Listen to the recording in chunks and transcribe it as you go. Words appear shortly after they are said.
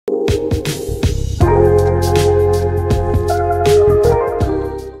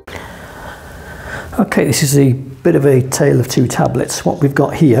Okay, this is a bit of a tale of two tablets. What we've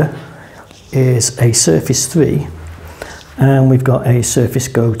got here is a Surface 3 and we've got a Surface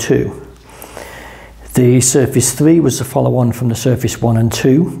Go 2. The Surface 3 was the follow-on from the Surface 1 and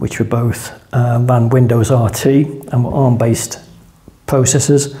 2, which were both ran Windows RT and were ARM-based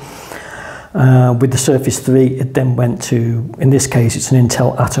processors. With the Surface 3, it then went to, in this case, it's an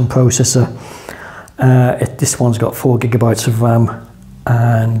Intel Atom processor. This one's got 4 gigabytes of RAM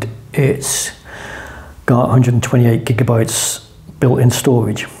and it's got 128 gigabytes built-in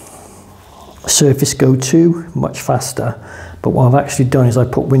storage. Surface Go 2, much faster, but what I've actually done is I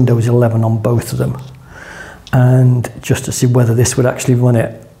put Windows 11 on both of them, and just to see whether this would actually run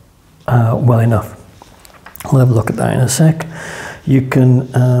it well enough. We'll have a look at that in a sec. You can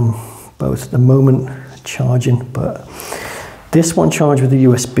both at the moment charging, but this one charged with a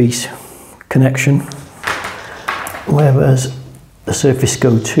USB connection, whereas the Surface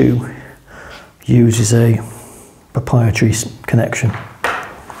Go 2 uses a proprietary connection.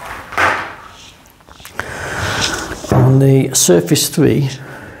 On the Surface 3,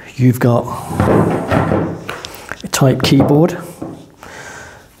 you've got a Type keyboard.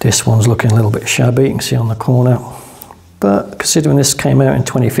 This one's looking a little bit shabby, you can see on the corner, but considering this came out in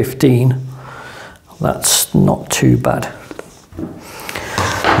 2015, that's not too bad.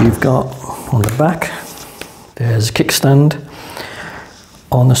 You've got on the back, there's a kickstand.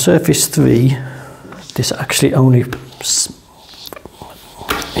 On the Surface 3, this actually only is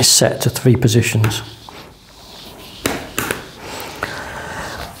set to 3 positions.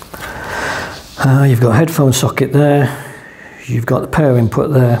 You've got a headphone socket there, you've got the power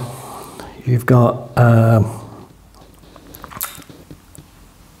input there, you've got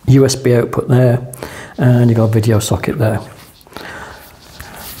USB output there, and you've got a video socket there.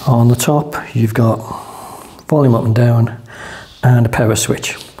 On the top, you've got volume up and down, and a power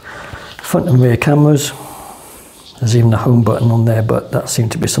switch. Front and rear cameras, there's even a home button on there, but that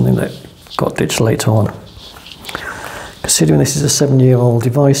seemed to be something that got ditched later on. Considering this is a 7-year-old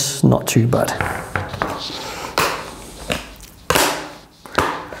device, not too bad.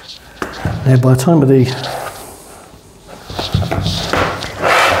 Now by the time of the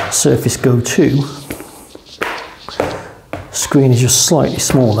Surface Go 2, screen is just slightly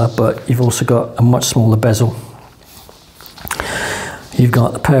smaller, but you've also got a much smaller bezel. You've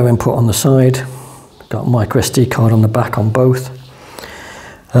got the power input on the side, got a micro SD card on the back on both.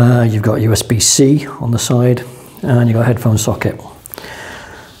 You've got USB-C on the side, and you've got a headphone socket.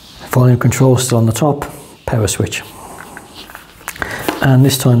 Volume control still on the top, power switch. And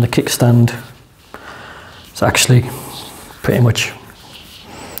this time the kickstand is actually pretty much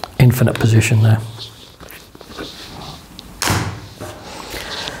infinite position there.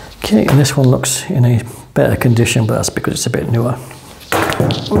 Okay, and this one looks in a better condition, but that's because it's a bit newer.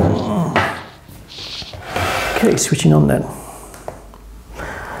 Okay, switching on then.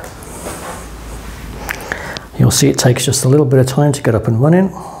 You'll see it takes just a little bit of time to get up and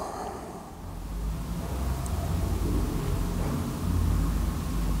running.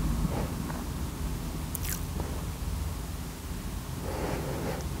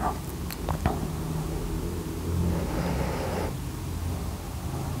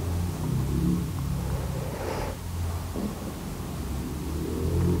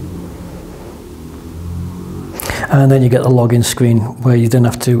 And then you get the login screen where you then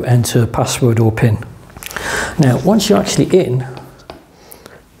have to enter password or PIN. Now, once you're actually in,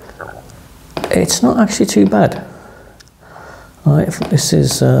 it's not actually too bad. Right, this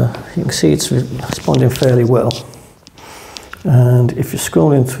is, you can see it's responding fairly well. And if you're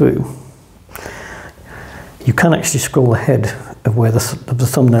scrolling through, you can actually scroll ahead of where the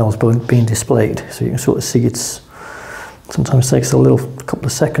thumbnail's being displayed. So you can sort of see it's, sometimes takes a couple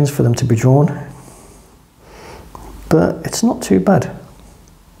of seconds for them to be drawn. But it's not too bad.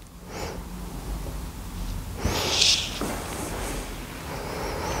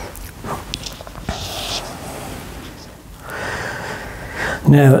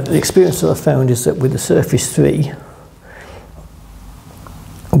 Now, the experience that I found is that with the Surface 3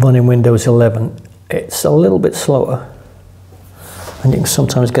 running Windows 11, it's a little bit slower, and you can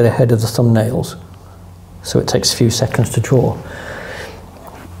sometimes get ahead of the thumbnails, so it takes a few seconds to draw.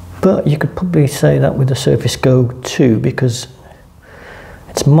 But you could probably say that with the Surface Go 2 because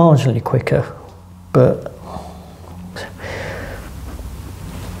it's marginally quicker, but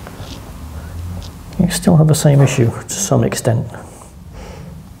you still have the same issue to some extent.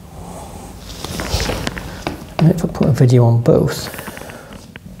 And if I put a video on both,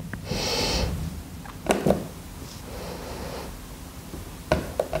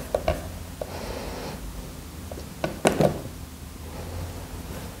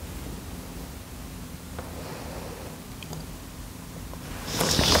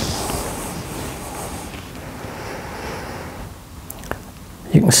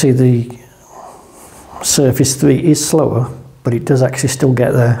 You can see the Surface 3 is slower, but it does actually still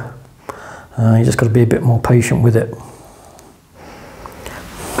get there. You just got to be a bit more patient with it.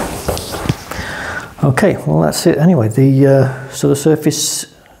 Okay, well that's it anyway. So the Surface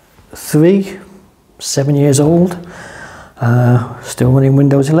 3, 7 years old, still running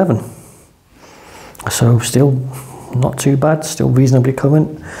Windows 11. So still not too bad, still reasonably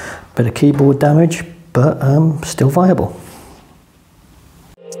current. Bit of keyboard damage, but still viable.